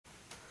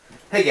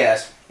Hey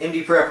guys,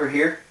 MD Prepper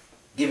here,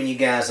 giving you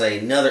guys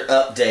another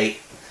update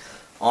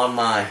on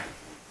my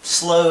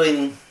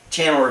slowing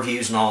channel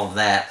reviews and all of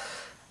that.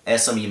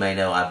 As some of you may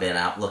know, I've been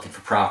out looking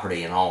for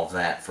property and all of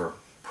that for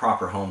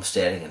proper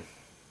homesteading and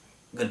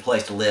a good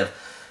place to live.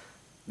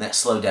 That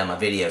slowed down my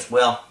videos.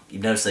 Well,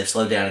 you've noticed they've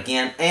slowed down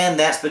again, and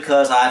that's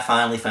because I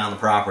finally found the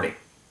property.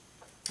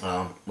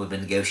 We've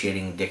been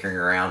negotiating and dickering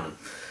around and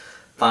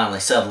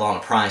finally settled on a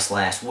price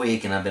last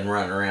week, and I've been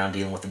running around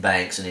dealing with the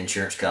banks and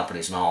insurance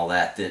companies and all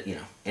that,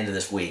 end of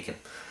this week, and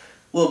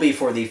will be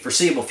for the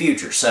foreseeable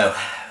future. So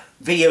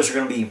videos are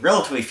going to be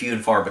relatively few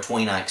and far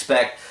between, I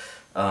expect.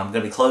 I'm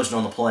going to be closing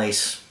on the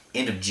place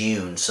end of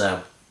June,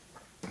 so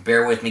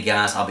bear with me,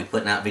 guys. I'll be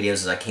putting out videos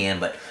as I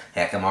can, but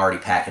heck, I'm already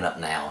packing up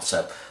now, so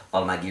a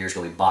lot of my gear is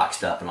going to be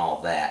boxed up and all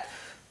of that.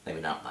 Maybe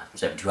not my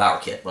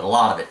 72-hour kit, but a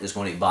lot of it is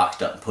going to be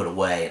boxed up and put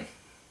away and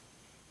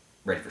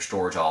ready for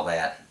storage, all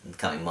that, in the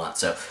coming months.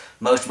 So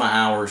most of my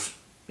hours,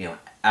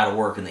 out of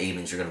work in the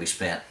evenings are going to be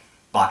spent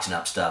boxing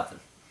up stuff and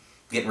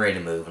getting ready to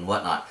move and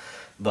whatnot.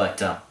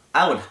 But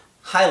I would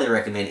highly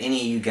recommend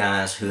any of you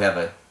guys who have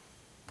a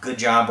good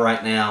job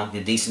right now, a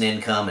decent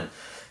income, and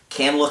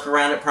can look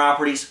around at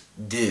properties,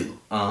 do.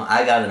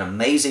 I got an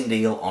amazing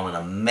deal on an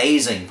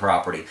amazing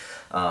property.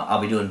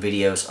 I'll be doing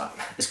videos.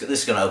 This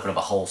is going to open up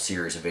a whole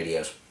series of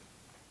videos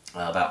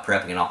about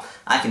prepping and all.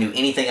 I can do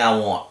anything I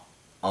want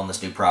on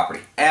this new property.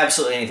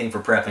 Absolutely anything for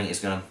prepping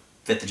is going to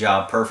fit the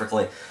job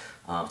perfectly.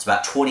 It's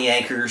about 20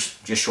 acres,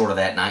 just short of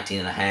that, 19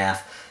 and a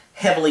half.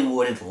 Heavily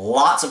wooded,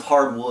 lots of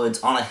hardwoods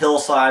on a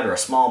hillside or a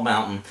small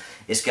mountain.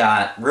 It's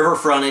got river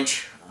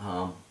frontage.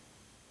 We'll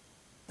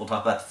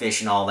talk about the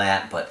fish and all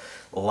that, but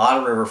a lot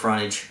of river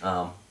frontage.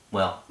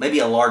 Well, maybe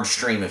a large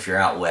stream if you're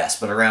out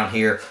west, but around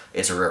here,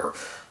 it's a river.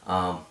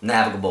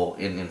 Navigable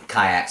in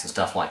kayaks and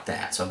stuff like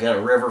that. So I've got a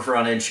river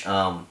frontage.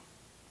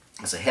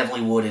 It's a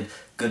heavily wooded,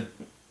 good,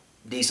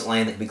 decent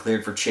land that can be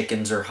cleared for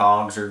chickens or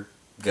hogs or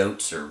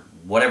goats or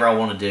whatever I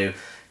want to do.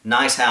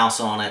 Nice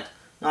house on it.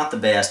 Not the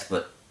best,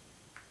 but,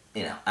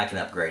 I can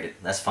upgrade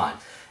it. That's fine.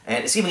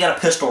 And it's even got a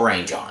pistol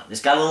range on it.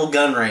 It's got a little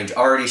gun range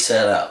already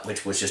set up,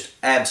 which was just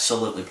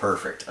absolutely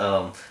perfect.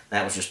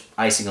 That was just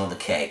icing on the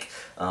cake.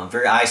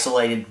 Very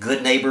isolated,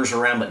 good neighbors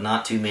around, but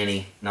not too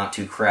many, not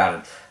too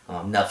crowded.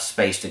 Enough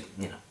space to,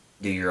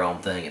 do your own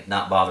thing and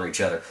not bother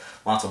each other.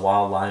 Lots of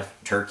wildlife,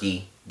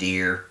 turkey,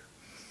 deer,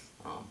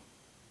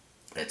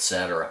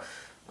 etc.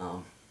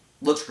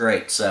 Looks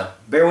great, so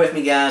bear with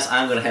me, guys.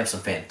 I'm going to have some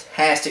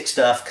fantastic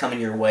stuff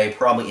coming your way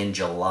probably in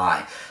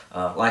July.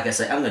 Like I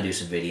said, I'm going to do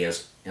some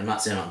videos. I'm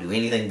not saying I'll do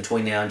anything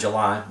between now and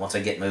July once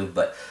I get moved,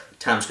 but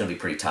time's going to be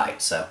pretty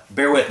tight, so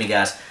bear with me,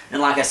 guys. And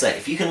like I said,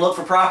 if you can look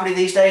for property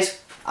these days,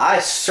 I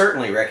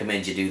certainly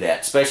recommend you do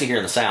that, especially here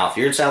in the South. If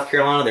you're in South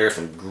Carolina, there are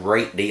some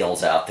great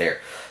deals out there.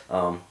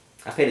 I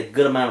paid a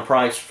good amount of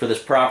price for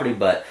this property,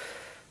 but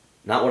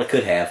not what it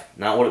could have.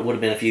 Not what it would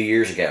have been a few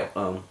years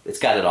ago. It's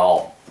got it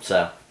all.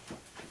 So,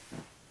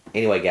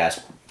 anyway,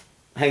 guys,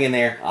 hang in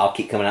there. I'll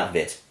keep coming out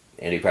with vids.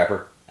 MD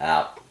Prepper,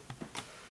 out.